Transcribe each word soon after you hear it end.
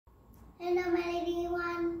Hello, my lady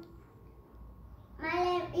one. My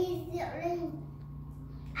name is Diệu Linh.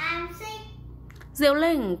 I'm 6. Diệu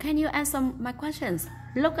Linh, can you answer my questions?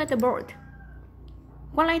 Look at the board.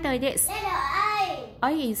 What letter is this? Letter A.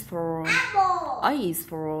 A is for Apple. A is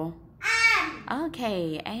for An.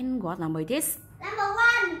 Okay, and what number is this? Number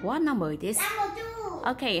 1. What number is this? Number 2.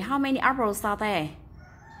 Okay, how many apples are there?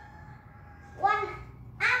 1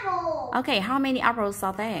 apple. Okay, how many apples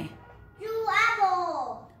are there? 2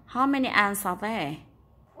 apple. How many ants are there?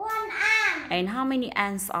 1 ant. And how many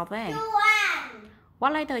ants are 2 there? ant.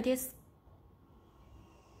 What letter is this?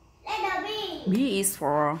 Letter B. B is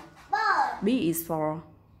for Bird. B is for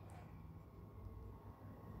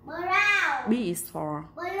Brown. B is for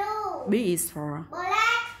Blue. B is for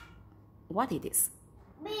Black. What it is?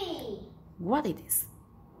 B. What it is?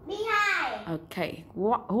 Behind. Okay,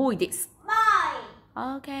 who it is? Boy.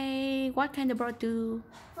 Okay, what can the bird do?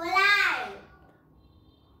 Fly.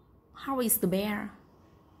 How is the bear?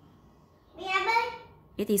 Big.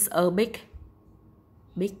 It is a big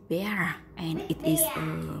bear, and Big it is bear. a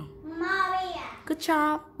Small bear. good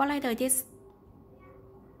job. What letter is this?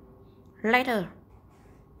 Letter.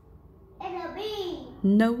 Letter B.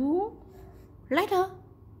 No. Letter.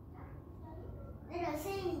 Letter C.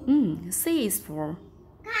 C is for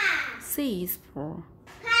Car. C is for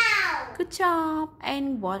Cow. Good job.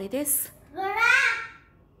 And what it is? Giraffe.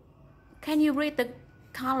 Can you read the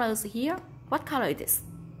colors here? What color it is?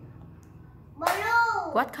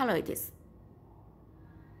 Blue. What color it is?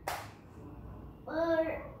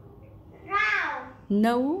 Brown.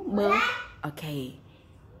 No. Black. Okay.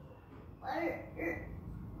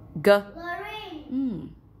 G. Green.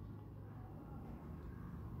 B.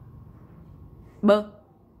 Brown.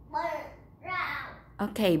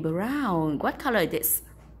 Okay, brown. What color is this?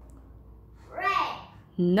 Red.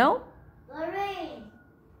 No. Green.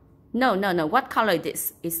 No. What color is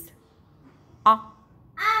this? It's O.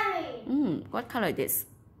 Orange. What color is this?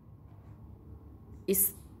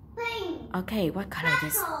 It's Pink. okay. What color is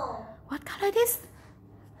this? Purple. What color is this?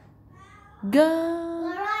 G.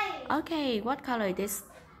 Green. Okay. What color is this?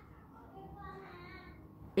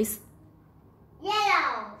 It's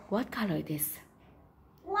Yellow. what color is this?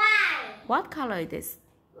 White. What color is this?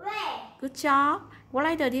 Red. Good job. What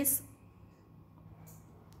letter is this?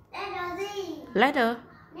 Letter D. Letter.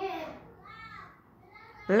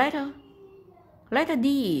 Letter Letter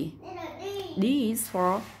D. D. D is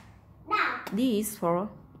for Dog. D is for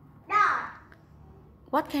Dog.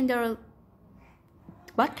 what can the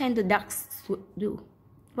ducks do?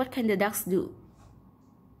 What can the ducks do?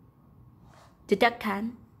 The duck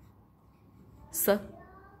can Sweet.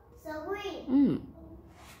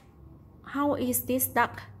 How is this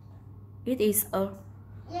duck? It is a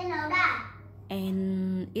Yellow duck.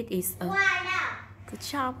 and it is a White duck. good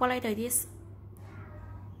job. What letter is this?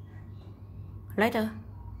 Letter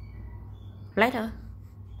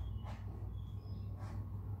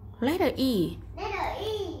E. Letter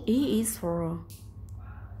E. E is for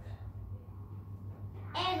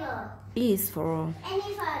Eagle. E is for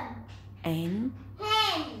Elephant. and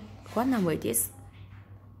Hen. what number is this?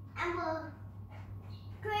 Number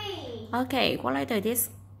 3. Okay, what letter is this?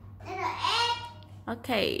 Letter S.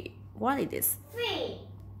 Okay, what is this? 3.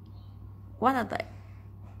 What are they?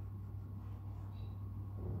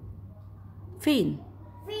 Fin.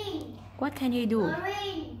 Fin. What can you do?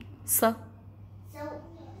 Green. So,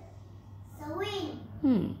 Swing.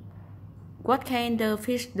 what can the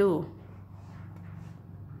fish do?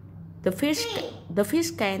 The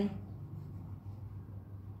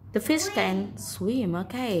fish can swim.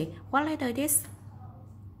 Okay, what letter is this?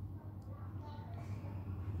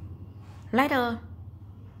 Letter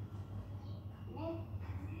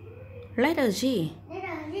G.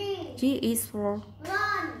 Letter G. G is for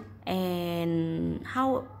Run. and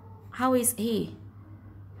how is he?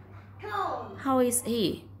 Tall. How is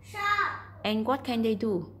he? Sharp. And what can they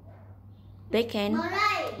do? They can.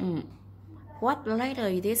 Malay. What letter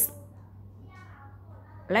is this?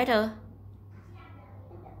 Letter.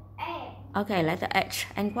 A. Okay, letter H.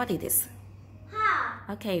 And what is this? Heart.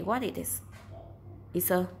 Okay, what is this? It's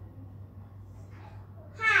a.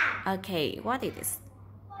 Heart. Okay, what is this?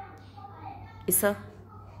 It's a.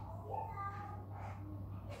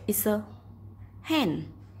 It's a hen.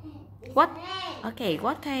 What? Hen. Okay,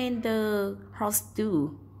 what can the horse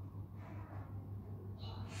do?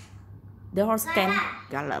 The horse can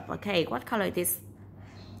gallop. Okay, what color is this?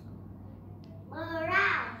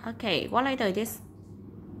 Brown. Okay, what letter is this?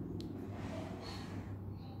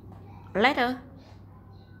 Letter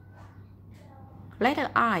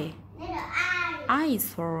I. Letter I. I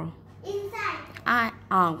is for Inside.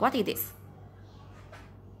 what is this?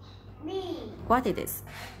 B. What is this?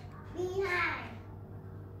 B. E2.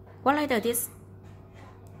 What letter is this?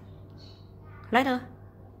 Letter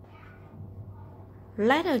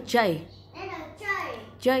J. Letter J.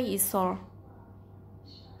 J is for.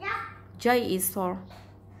 Duck. J is for.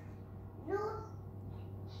 Root.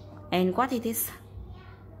 And what it is?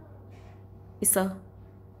 It's a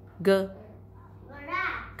G.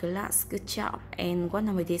 Grass. Glass. Good job. And what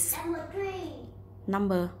number it is? Number 3.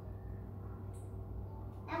 Number.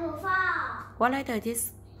 Number 4. What letter it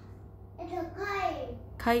is? It's a K.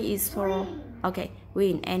 K is for. Green. Okay.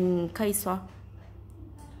 Green. And K is for.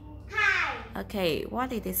 Kite. Okay.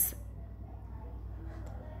 What it is?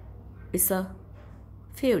 It's a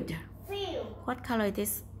field. Field. What color it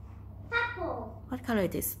is? Purple. What color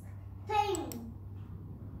it is? Pink.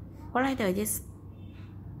 What letter it is?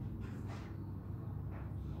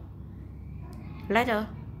 Letter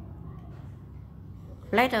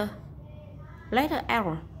L. Letter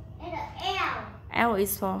L. L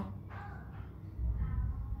is for.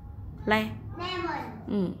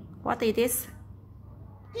 Lemon. What it is?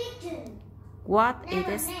 Kitchen. What it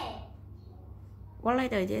is? Lemonade. What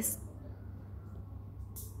letter it is?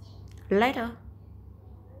 Letter M.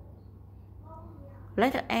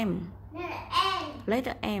 Letter N.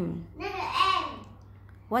 Letter M. Letter N.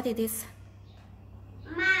 What it is?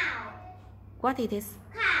 Mouse. What it is?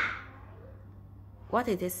 Cat. What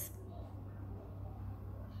it is?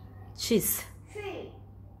 Cheese. Tree.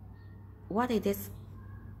 What it is?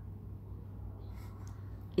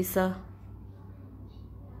 It's a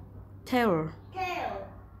tail. Tail.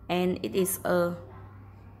 And it is a.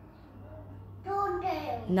 Tall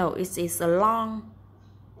tail. No, it is a long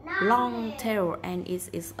Long tail, and it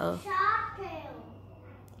is a. Short tail.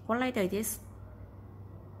 What letter it is?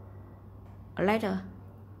 A letter N.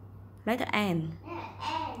 Letter N.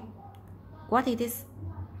 What it is?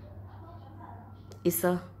 It's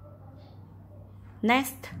a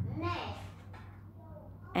nest, Neck.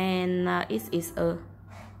 and it is a.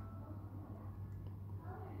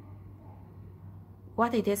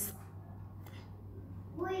 What it is?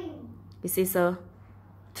 Wing. This is a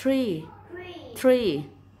tree. Tree. Tree.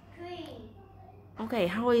 Tree. Okay,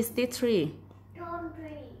 how is this tree? Tall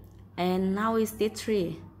tree. And how is this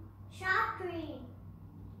tree? Short tree.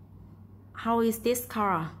 How is this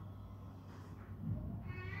car?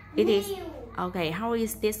 It is. Wheel. Okay, how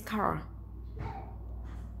is this car?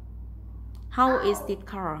 How is this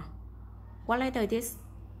car? What letter it is?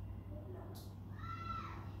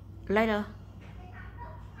 Letter O.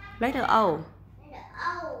 Letter O.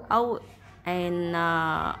 O, and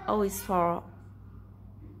O is for.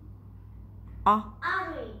 O.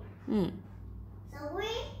 Orange.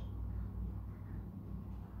 Sweet.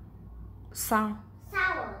 Sour.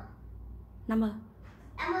 Sour. Number.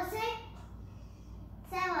 Number 6.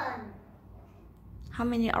 7. How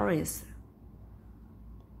many oranges?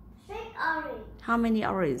 6 orange. How many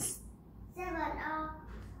oranges? 7 or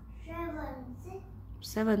 7. 6.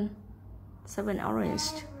 7. 7 orange.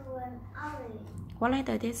 7 orange. What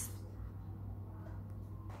letter it is?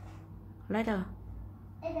 Letter.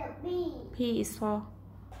 Letter B. P is for.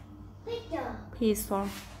 Picture. P is for.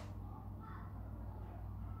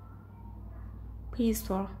 P is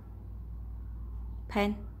for.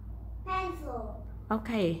 Pen. Pencil.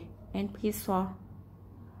 Okay, and P is for.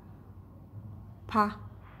 Pa.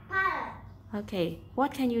 Parrot. Okay,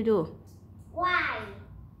 what can you do? Y.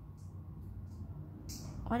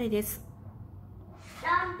 What it is?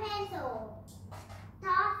 Down pencil.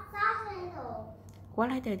 Soft pencil. What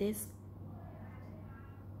letter it is?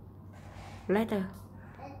 Letter.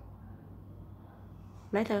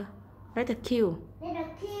 Letter Q. Letter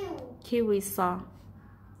Q. Q is for.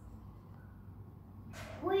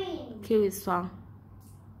 Green. Q is for.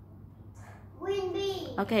 Green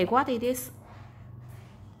B. Okay, what it is?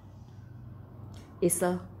 It's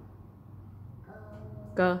a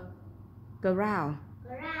ground. Ground.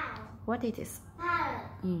 What it is?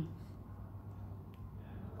 Parrot.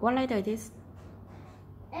 What letter it is?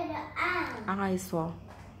 Letter R. R is for.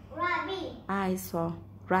 Rabbit. R is for.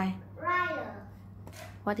 Right. Rider.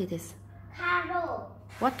 What it is? Carrot.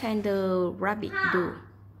 What can the rabbit do?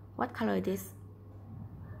 What color it is?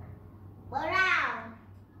 Brown.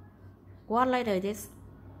 What letter it is?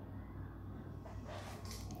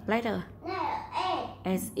 Letter. Letter A.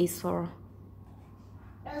 S is for.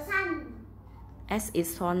 The sun. S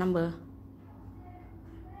is for number.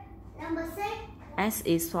 Number 6. S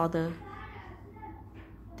is for the.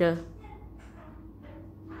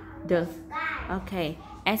 Sky. Okay.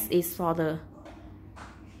 S is for the.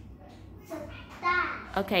 Star.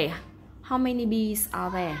 Okay. How many bees are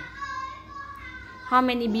there? How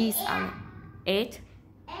many bees are there? 8.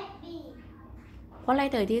 FB. What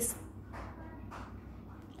letter it is?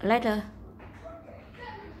 Letter.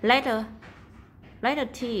 Letter. Letter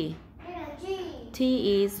T. Letter G.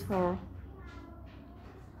 T is for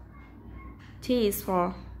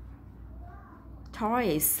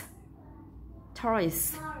toys.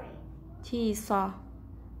 Toys. Sorry. T is for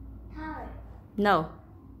Toy. no.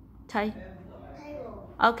 Tay. Table.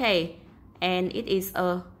 Okay. And it is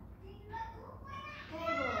Table.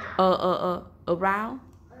 around. Around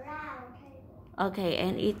table. Okay,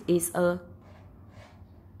 and it is a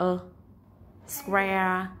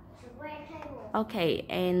square. Square table. Okay,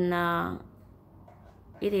 and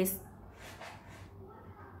it is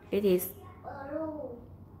A room.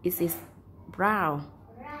 brown,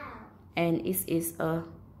 Round. and it is a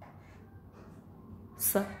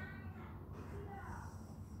square.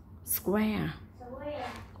 Square.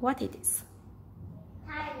 What it is?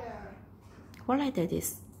 Tiger. What letter it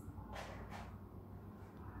is?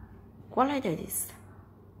 What letter it is?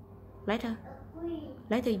 Letter. A queen.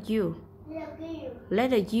 Letter U. Little gill.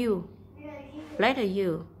 Letter U. Little gill. Letter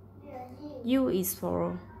U. Little gill. U is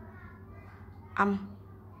for umbrella.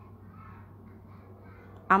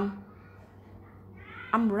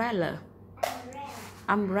 Umbrella. Umbrella.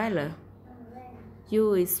 Umbrella.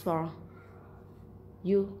 U is for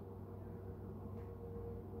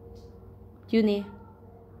uni.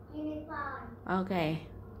 Uniform. Okay.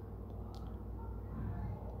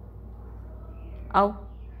 Open.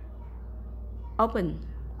 Open.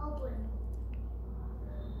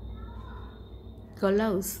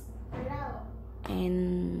 Close. Below.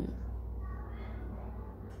 And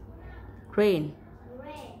green.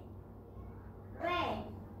 Red. Red.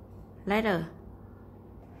 Letter.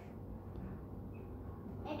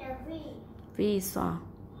 Letter V. V is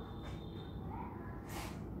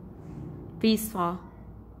for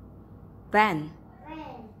van.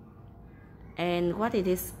 Van. And what it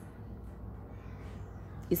is?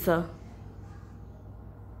 It's a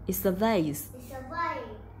vase. It's a vase.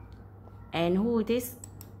 And who it is?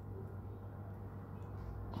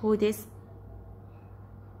 Who it is?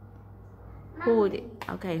 Who it,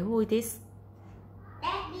 okay, who it is?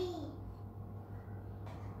 Daddy.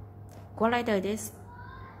 What letter it is?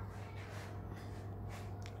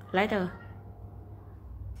 Letter.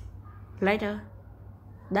 W. Letter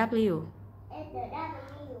W.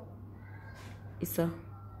 It's a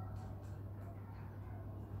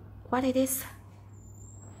what it is?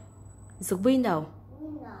 It's a window.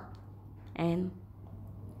 Window. And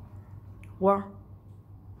water.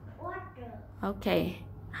 Water. Okay,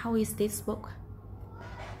 how is this book?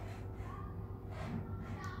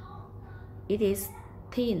 It is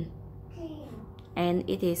thin King. and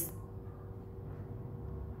it is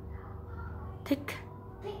thick.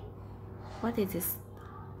 Pig. What is this?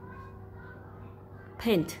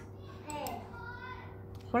 Paint. Pen.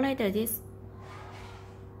 What letter is this?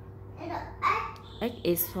 Letter X. X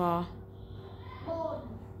is for Bone.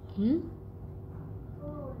 hmm?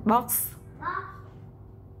 Bone. Box. Box.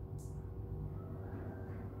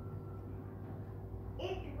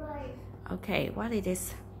 It's right. Okay, what is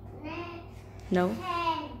this? Neck. No.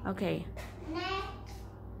 Hand. Okay. Neck.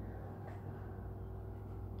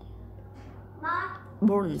 Box.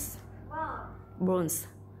 Bones. Ball. Bones.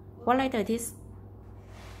 What letter is this?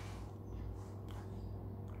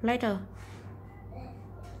 Letter.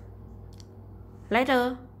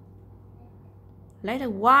 Letter. Letter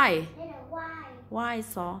Y. Letter Y. Y is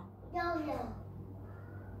for Yo-yo.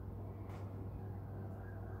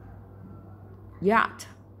 yacht.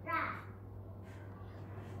 Rat.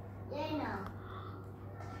 Yellow.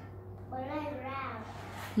 Playground.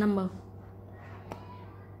 Number.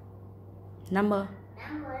 Number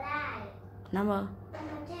 9. Number. Number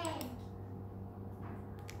 10.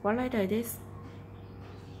 What letter is this?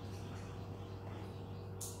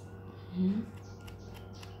 Hmm?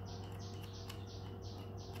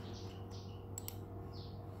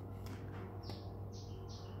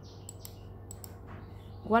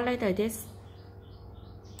 What letter is this?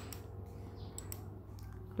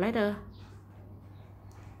 Letter.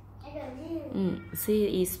 Letter Z.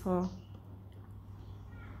 Z is for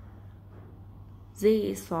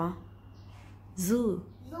Z is for zoo.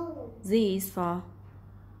 Zoo. Z is for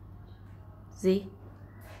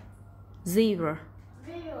zebra.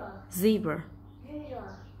 Zero. Zebra. Zero.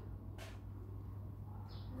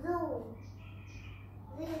 Zoo.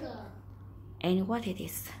 Zero. And what it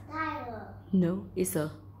is? Tiger. No, it's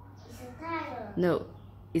a It's a tiger. no.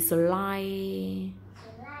 It's a lion. It's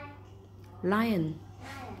a lion. Lion. Lion.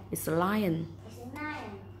 It's a lion. It's a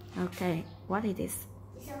lion. Okay, what it is?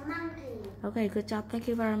 It's a monkey. Okay, good job. Thank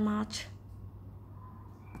you very much.